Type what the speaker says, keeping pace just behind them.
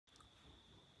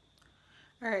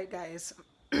Alright guys,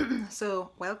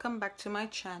 so welcome back to my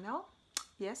channel.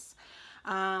 Yes,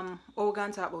 what we're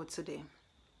going to talk about today.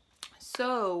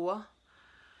 So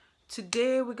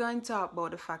today we're going to talk about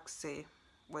the fact say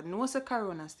we know the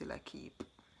corona still a keep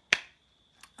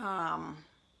but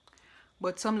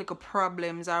some little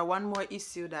problems are one more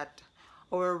issue that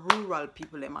our rural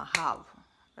people might have,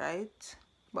 right?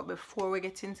 But before we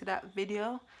get into that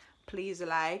video, please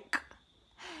like,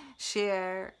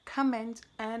 share, comment,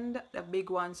 and the big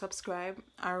one, subscribe.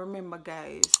 And remember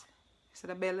guys, see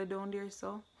the bell down there,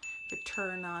 so you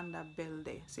turn on that bell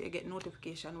there so you get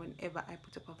notification whenever I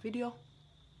put up a video.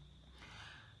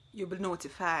 You'll be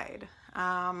notified.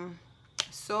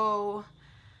 So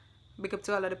big up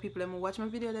to all of the people who watch my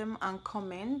video them and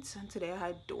comment. Today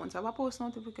I don't have a post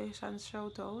notification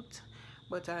shout out,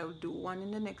 but I'll do one in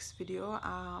the next video.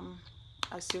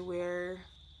 I see where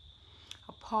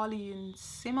Pauline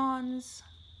Simmons,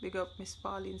 big up Miss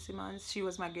Pauline Simmons, she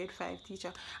was my grade 5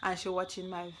 teacher and she watching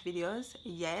my videos.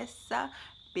 Yes,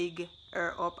 big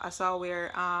her up. I saw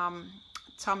where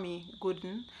Tommy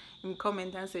Gooden in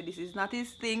comment and said this is not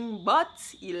his thing, but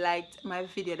he liked my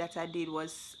video that I did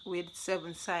was with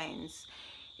 7 signs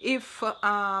if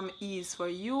is for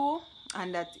you,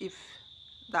 and that if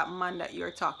that man that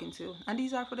you're talking to, and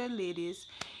these are for the ladies,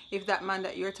 if that man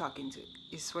that you're talking to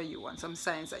is for you, and some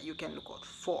signs that you can look out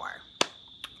for.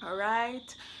 All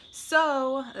right,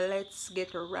 so let's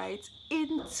get right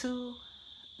into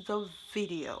the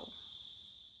video.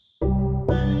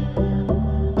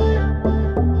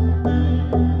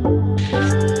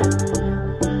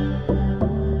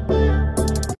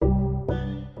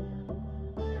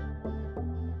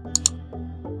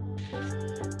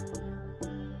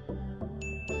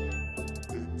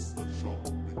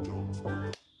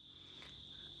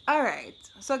 Alright,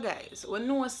 so guys, we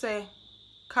know say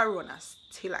corona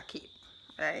still a keep,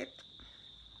 right?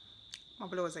 My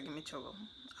blows are giving me trouble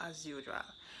as usual.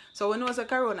 So we know say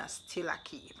corona still a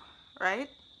keep, right?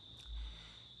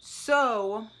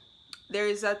 So there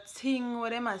is a thing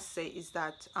what I must say is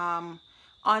that on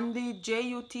the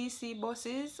JUTC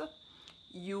buses,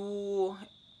 you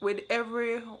with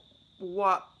every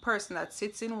person that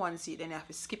sits in one seat, then you have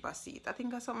to skip a seat. I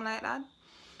think or something like that.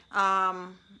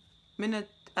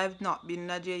 I've not been in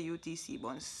a JUTC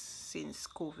bus since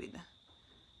COVID.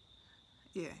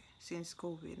 Yeah, since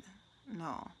COVID.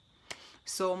 No.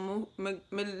 So me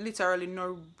literally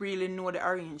not really know the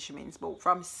arrangements, but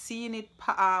from seeing it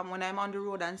when I'm on the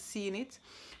road and seeing it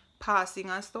passing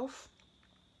and stuff,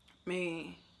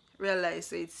 me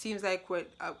realize it seems like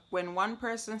when one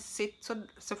person sits,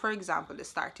 so for example the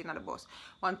starting of the bus,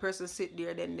 one person sit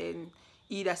there, then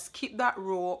either skip that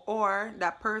row, or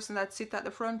that person that sit at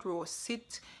the front row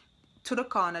sit to the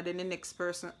corner, then the next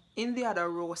person in the other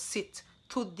row sit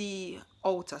to the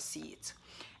outer seat.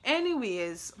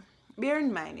 Anyways, bear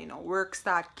in mind, you know, work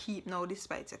start keep now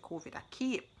despite the COVID a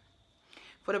keep.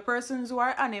 For the persons who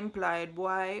are unemployed,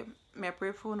 boy, may I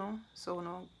pray for no, so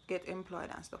no get employed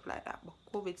and stuff like that. But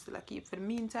COVID still a keep. For the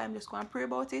meantime, just go and pray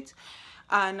about it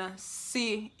and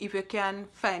see if you can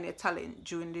find a talent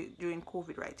during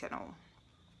COVID right now.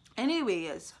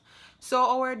 Anyways, so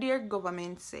our dear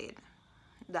government said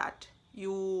that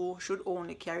you should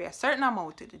only carry a certain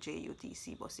amount to the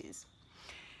JUTC buses.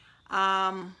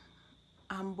 And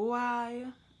boy,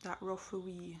 that rough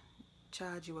we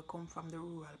charge will come from the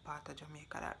rural part of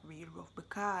Jamaica, that real rough,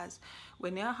 because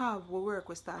when you have we work,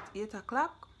 we start 8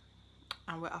 o'clock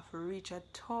and we have to reach a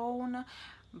town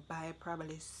by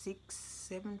probably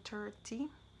 7:30.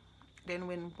 Then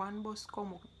when one bus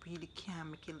come, we really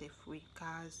can't make it left way,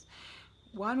 because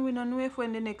one, we don't know if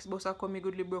when the next bus are coming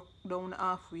goodly broke down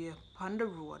halfway on the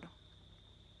road.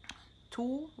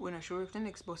 2, we're not sure if the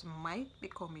next bus might be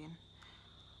coming,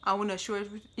 and we're not sure if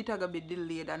it are gonna be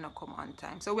delayed and not come on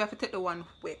time. So we have to take the one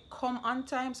where come on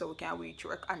time so we can reach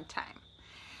work on time.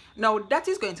 Now that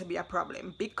is going to be a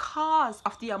problem because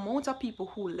of the amount of people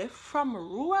who left from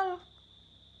rural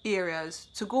areas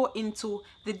to go into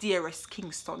the dearest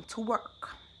Kingston to work.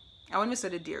 I want to say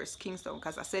the dearest Kingston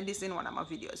because I said this in one of my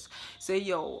videos. So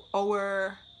yo,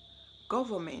 our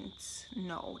government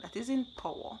now that is in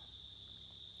power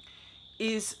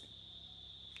is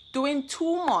doing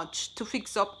too much to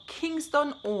fix up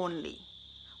Kingston only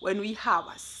when we have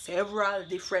several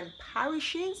different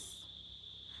parishes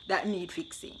that need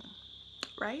fixing,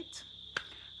 right?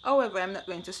 However, I'm not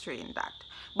going to stray in that,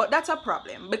 but that's a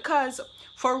problem because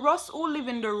for us who live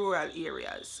in the rural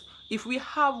areas, if we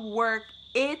have work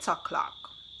 8 o'clock,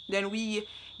 then we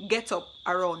get up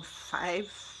around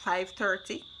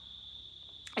 5:30,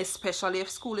 especially if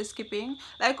school is skipping.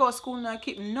 Like our school not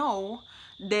keep now,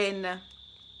 then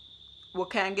we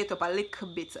can get up a little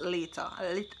bit later,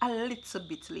 a little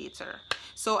bit later.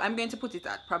 So I'm going to put it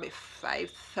at probably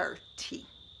 5:30,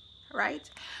 right?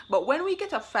 But when we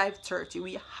get up 5:30,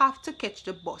 we have to catch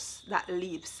the bus that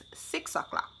leaves 6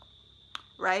 o'clock,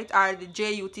 right? Or the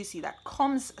JUTC that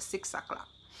comes 6 o'clock.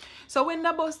 So when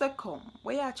the bus that come,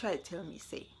 what you try to tell me,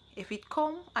 say, if it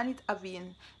come and it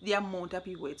having the amount of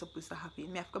people it's supposed to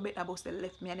happen, me have to bet the bus that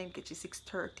left me and then catch it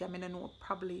 6:30. I mean, I know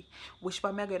probably which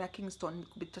by me going to Kingston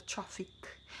could be the traffic.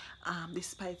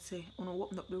 Despite say, you know,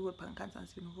 open up the road and can't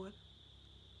spin the road.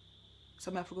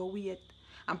 So I have to go wait.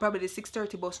 And probably the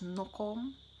 6:30 bus no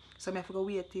come. So I have to go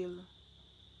wait till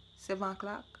 7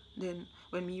 o'clock. Then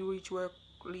when me reach work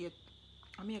late,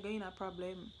 I'm going a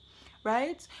problem.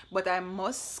 Right? But I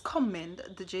must commend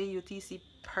the JUTC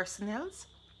personnels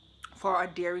for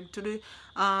adhering to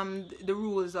the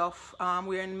rules of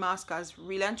wearing masks, as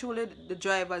really and truly the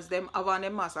drivers them have on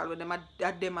them masks with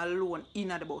them alone in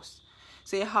the bus.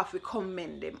 So you have to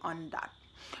commend them on that.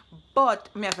 But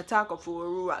me have to talk up for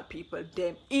rural people,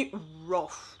 them it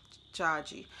rough,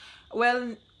 chargy.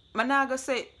 Well, I'm not gonna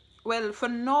say, well, for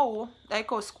now,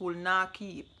 like our school now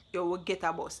keep, you will get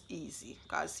a bus easy,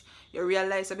 because you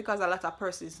realize that because a lot of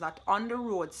persons not on the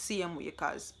road same way,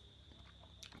 because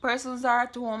persons are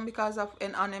at home because of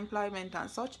an unemployment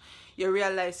and such, you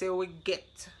realize you will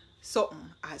get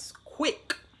something as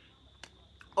quick.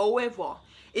 However,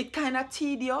 it kind of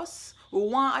tedious. We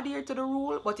want to adhere to the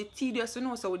rule, but it's tedious, you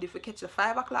know. So if we catch the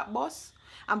 5 o'clock bus,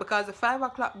 and because the 5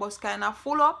 o'clock bus kind of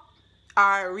full up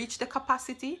or reach the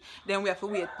capacity, then we have to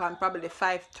wait on probably the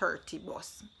 5:30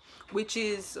 bus, which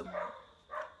is,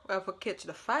 we have to catch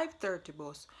the 5:30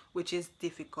 bus, which is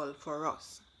difficult for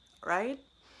us, right?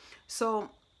 So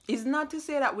it's not to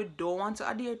say that we don't want to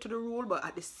adhere to the rule, but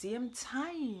at the same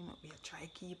time, we try to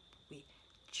keep we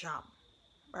job,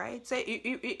 right? So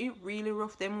it really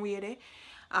rough them way there.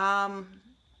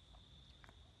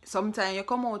 Sometimes you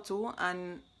come out too,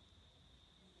 and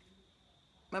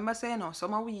remember saying, you know,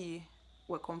 some of we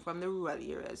come from the rural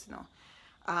areas, you know.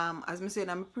 As I said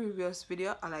in my previous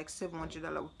video, I like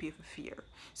 $700 we pay for fare.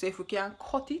 So if we can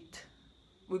cut it,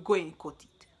 we're going to cut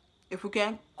it. If we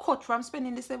can cut from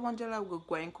spending the $700, we're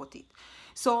going to cut it.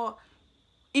 So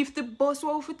if the bus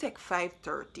will take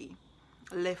 5:30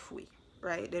 left way,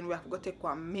 right, then we have to go take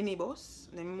one minibus.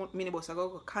 The minibus will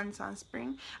go to Constant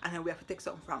Spring, and then we have to take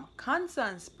something from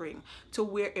Constant Spring to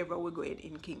wherever we're going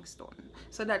in Kingston.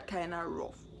 So that kind of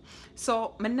rough.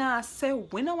 So I not say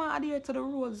we don't want to adhere to the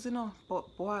rules, you know,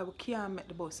 but boy, we can't make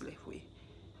the bus left way.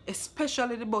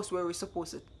 Especially the bus where we're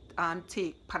supposed to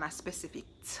take on a specific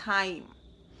time.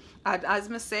 And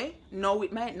as I say, no,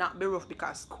 it might not be rough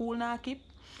because school not keep,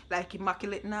 like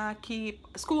Immaculate not keep,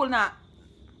 school not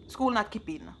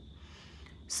keeping.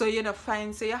 So you know,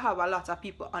 find, so you have a lot of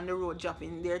people on the road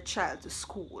dropping their child to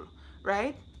school,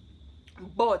 right?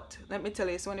 But let me tell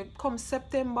you, so when it comes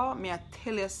September, me I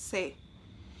tell you, say,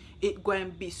 it's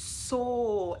going to be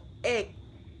so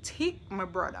hectic, my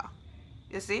brother.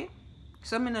 You see?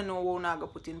 So I don't know how I'm going to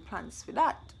put in plans for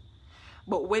that.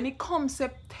 But when it comes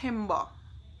September,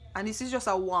 and this is just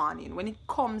a warning, when it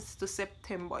comes to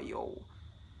September, yo,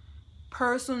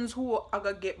 persons who are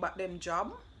going to get back them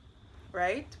job,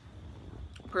 right?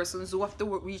 Persons who have to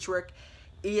reach work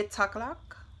 8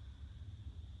 o'clock.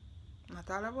 Not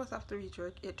all of us have to reach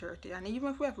work 8:30, and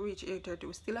even if we have to reach 8:30,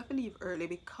 we still have to leave early,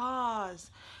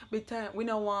 because by the time we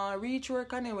don't want to reach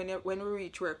work, and then when we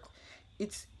reach work,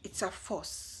 it's a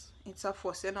fuss. It's a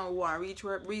fuss. You know, we want to reach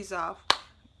work, breeze off,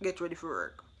 get ready for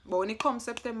work. But when it comes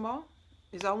September,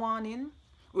 it's a warning.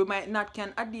 We might not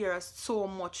can adhere so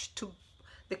much to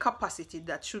the capacity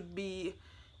that should be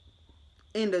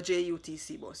in the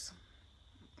JUTC bus,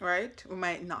 right? We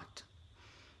might not,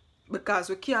 because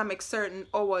we can't make certain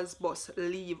hours bus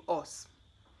leave us.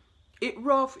 It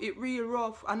rough, it real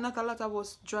rough, and not a lot of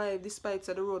us drive, despite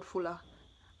the road full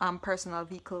of personal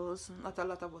vehicles. Not a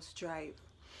lot of us drive,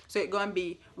 so it's gonna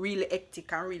be really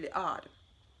hectic and really hard,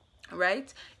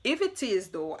 right? If it is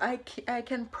though, I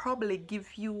can probably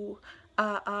give you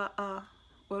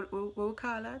what we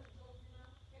call it,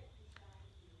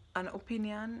 an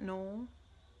opinion, no,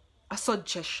 a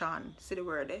suggestion. See the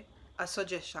word there, a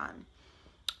suggestion.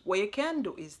 What you can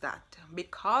do is that,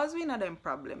 because we know them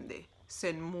problem there,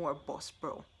 send more bus,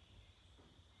 bro.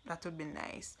 That would be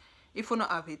nice. If we don't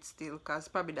have it still, because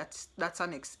probably that's our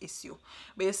next issue.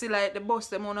 But you see, like the bus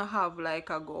them wanna have like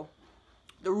a go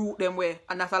the route them where,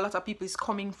 and that a lot of people is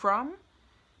coming from,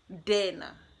 then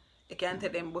you can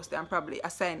take them bus there and probably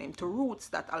assign them to routes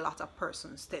that a lot of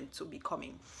persons tend to be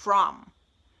coming from,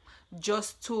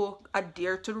 just to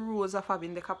adhere to the rules of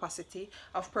having the capacity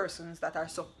of persons that are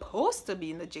supposed to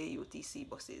be in the JUTC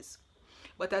buses.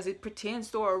 But as it pertains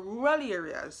to our rural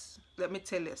areas, let me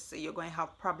tell you, so you're going to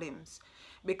have problems.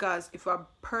 Because if a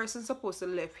person's supposed to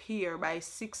leave here by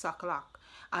 6 o'clock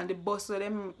and the bus with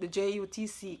them, the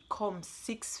JUTC comes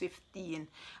 6:15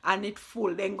 and it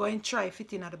full, then go and try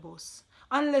fit in at the bus.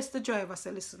 Unless the driver say,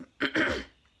 listen,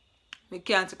 we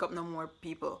can't take up no more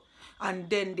people. And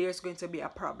then there's going to be a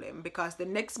problem because the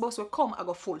next bus will come, I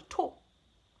go full too.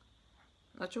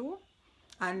 Not true?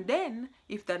 And then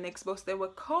if the next bus they will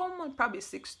come on probably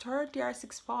 6:30 or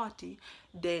 6:40,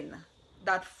 then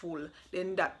that full,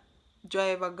 then that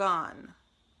driver gone.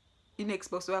 The next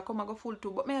bus will come and go full too.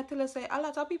 But may I tell you, say a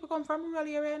lot of people come from rural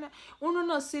area. You don't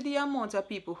know see the amount of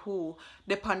people who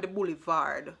depend the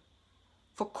boulevard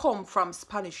for come from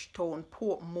Spanish Town,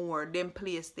 Portmore, them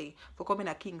place they for coming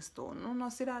to Kingston. You don't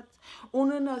see that. You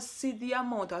don't see the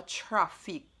amount of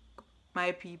traffic.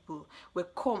 My people, we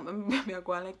come, maybe I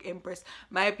go on like Empress.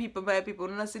 My people, you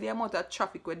don't see the amount of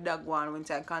traffic with that one when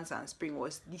time Constant Spring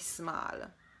was this small.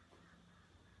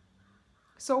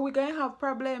 So we're going to have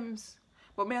problems.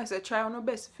 But may I say, try our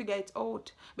best to figure it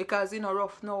out. Because it's not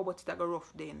rough now, but it's go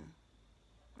rough then.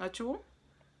 Not true?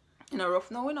 It's not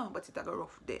rough now, but it's go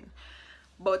rough then.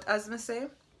 But as I say,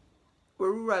 we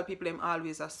rural people them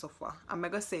always suffer. I'm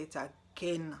going to say it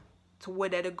again. To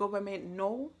whether the government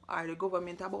know or the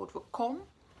government about to come,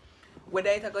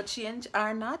 whether it going to change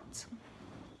or not,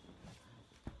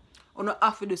 or not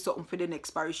have to do something for the next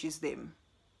parishes them.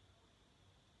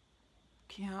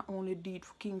 Can't only do it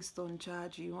for Kingston,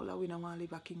 charge you. All we don't want to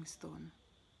live at Kingston.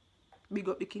 Big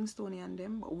up the Kingstonian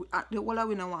them, but all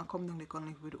we don't want to come down, they can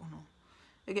live with you.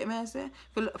 You get me I say?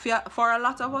 For a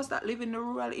lot of us that live in the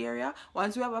rural area,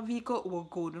 once we have a vehicle, we're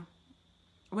good.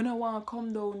 We don't want to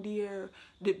come down there.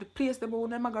 The place they will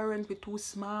never go rent with too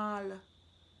small.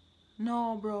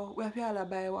 No, bro. We have to all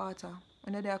buy water.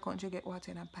 When they're country get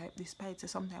water in a pipe. This pipe, so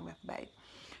sometimes we have to buy it.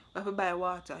 We have to buy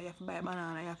water. You have to buy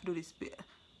banana. You have to do this.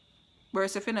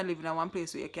 Whereas if you don't live in one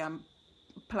place where you can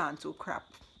plant to crap.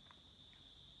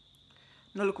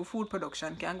 No local food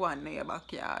production can go on in your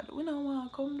backyard. We don't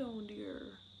want to come down there.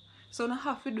 So we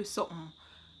have to do something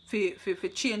for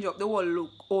change up the whole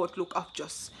outlook of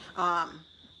just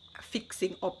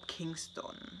fixing up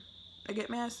Kingston. You get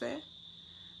me I say?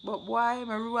 But why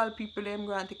my rural people them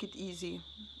go and take it easy?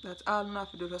 That's all you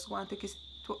have to do. Just go and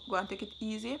take it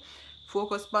easy.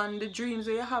 Focus on the dreams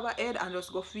that you have ahead and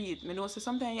just go feed. I know so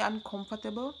sometimes you're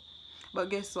uncomfortable. But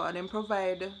guess what? They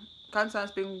provide Constant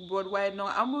Spring worldwide now.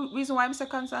 And the reason why I say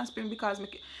Constant Spring because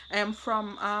I am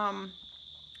from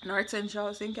North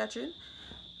Central St. Catherine.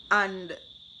 And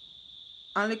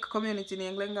like community in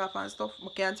England and stuff, I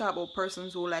can talk about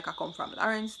persons who like I come from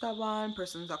Lawrence Tavern,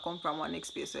 persons that come from one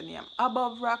next place and name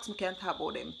above rocks. I can't talk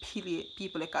about them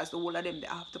people because the whole of them they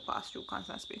have to pass through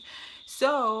Constant Spring.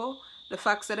 So the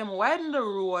fact that them widen the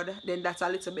road, then that's a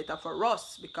little better for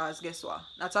us because guess what?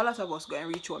 Not a lot of us going to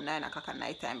reach home 9 o'clock at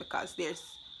night time because there's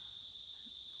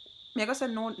I gonna say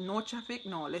no traffic,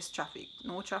 no less traffic,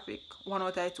 no traffic, 1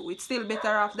 out of 2. It's still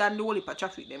better off than the whole heap of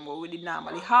traffic them what we did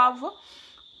normally have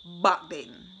back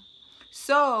then.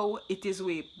 So it is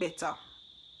way better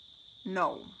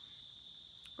now,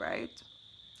 right?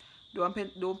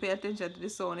 Don't pay attention to the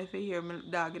sound if you hear my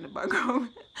dog in the background.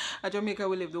 At Jamaica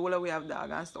we live the whole we have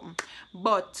dog and stuff,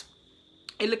 but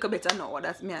it look better now.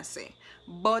 That's me I say.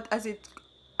 But as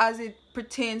it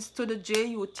pertains to the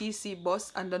JUTC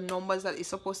bus and the numbers that it's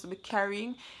supposed to be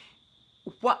carrying,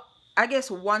 what I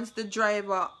guess once the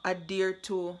driver adhere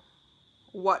to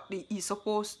what he's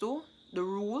supposed to, the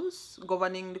rules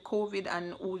governing the COVID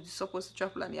and who's supposed to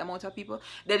travel and the amount of people,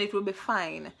 then it will be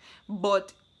fine.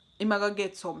 But you might gonna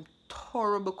get some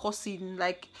horrible cussing,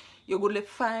 like you're gonna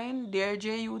find their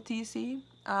JUTC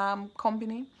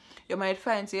company. You might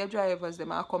find say your drivers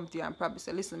them are come to you and probably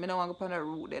say, listen, I don't want to go on a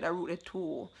route there, that route there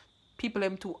too. People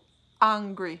them too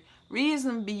angry.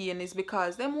 Reason being is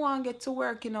because them want to get to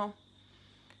work, you know.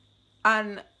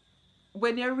 And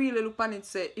when you really look on it,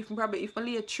 say if I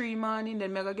late 3 morning,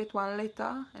 then I go get one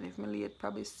letter, and if I late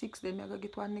probably 6, then I go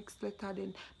get one next letter,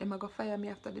 then I go fire me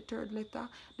after the 3rd letter,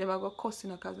 then I go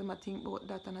cussing because them I think about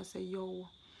that and I say, yo,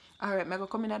 alright, I go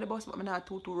come in at the bus, but I not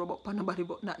too rub up on nobody,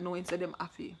 but not knowing say them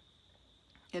happy.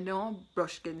 You know,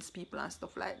 brush against people and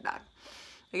stuff like that.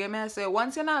 You get me? I say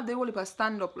once you have the whole heap of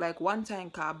stand up like one time,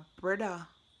 cause brother,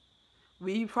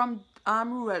 we from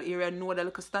rural area know that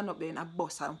look stand up there in a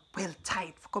bus and well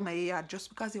tight for come here just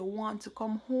because you want to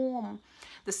come home.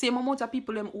 The same amount of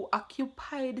people them who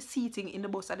occupy the seating in the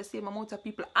bus are the same amount of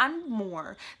people and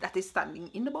more that is standing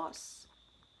in the bus.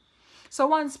 So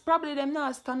once probably them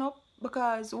not stand up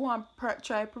because we want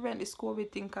try prevent this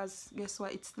COVID thing, cause guess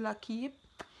what, it's still a keep.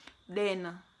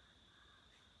 Then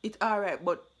it's alright,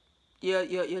 but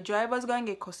your driver's gonna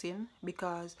get cussing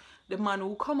because the man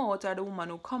who come out or the woman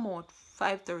who come out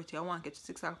 5:30 I want to get to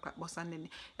 6 o'clock bus, and then you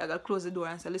gotta close the door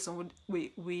and say, listen,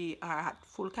 we are at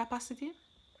full capacity.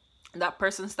 That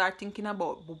person start thinking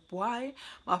about, but why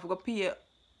I have to pay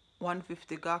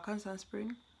 150 go Constant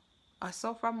Spring. I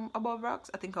saw from Above Rocks,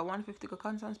 I think a 150 go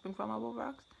Constant Spring from Above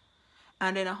Rocks,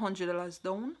 and then $100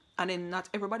 down, and then not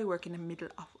everybody work in the middle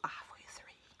of halfway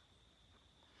three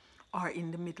or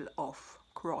in the middle of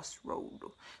crossroad,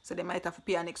 so they might have to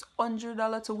pay an next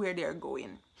 $100 to where they're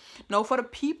going. Now for the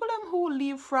people who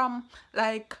leave from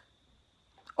like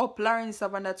up Lawrence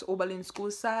and that's Oberlin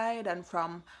School side, and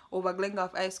from over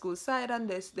Glengoff High School side, and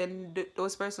this, then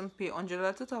those persons pay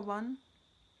 $100 to Tavan.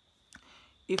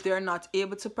 If they're not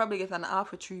able to probably get an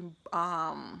half a tree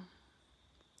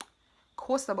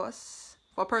coaster bus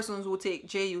for persons who take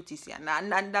JUTC, and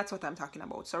that's what I'm talking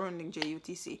about, surrounding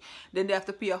JUTC, then they have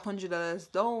to pay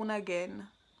 $100 down again.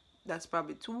 That's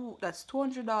probably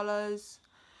 $200,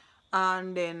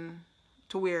 and then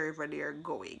to wherever they're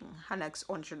going, an next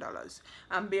 $100.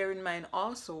 And bear in mind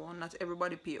also, not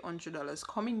everybody pay $100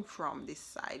 coming from this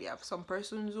side. You have some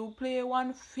persons who pay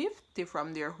 $150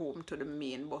 from their home to the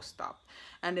main bus stop,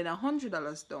 and then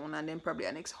 $100 down, and then probably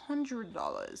an next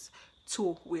 $100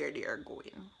 to where they are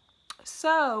going.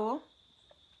 So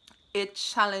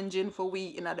it's challenging for we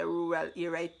in the rural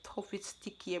area. It's tough, it's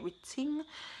sticky, everything,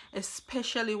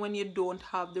 especially when you don't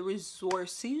have the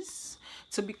resources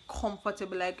to be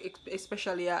comfortable, like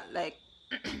especially at like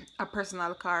a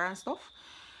personal car and stuff.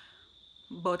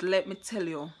 But let me tell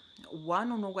you, one,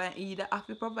 you're going to either have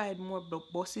to provide more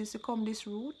buses to come this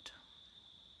route,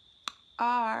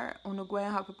 or you're going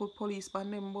to have to put police on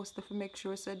them bus to make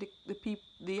sure so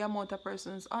the amount of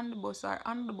persons on the bus are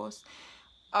on the bus,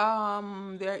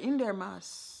 they're in their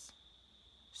mask,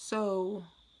 so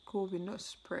COVID does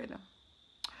spread.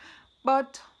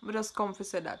 But we just come to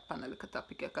say that panel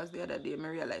topic, because the other day I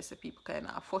realized that people kind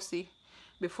of fussy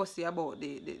about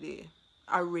the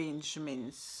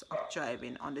arrangements of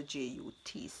driving on the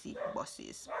JUTC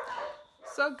buses.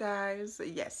 So guys,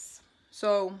 yes,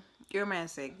 so hear me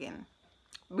say again,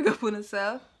 big up on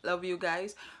yourself, love you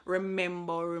guys.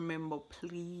 Remember,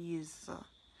 please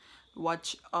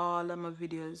watch all of my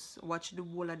videos, watch the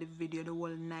whole of the video, the whole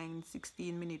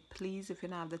 9-16 minutes, please. If you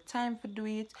don't have the time to do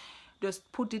it, just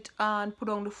put it on, put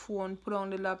on the phone, put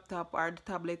on the laptop or the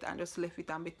tablet, and just leave it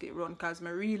and make it run, because I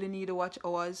really need to watch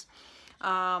hours.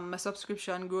 My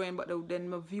subscription growing, but then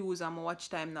my views and my watch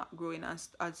time not growing as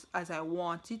I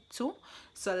want it to.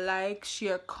 So like,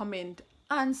 share, comment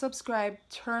and subscribe.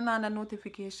 Turn on the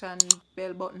notification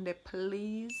bell button there,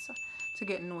 please, to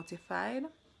get notified.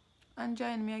 And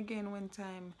join me again when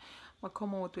time I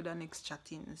come out with the next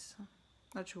chattings.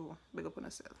 Not true. Big up on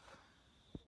yourself.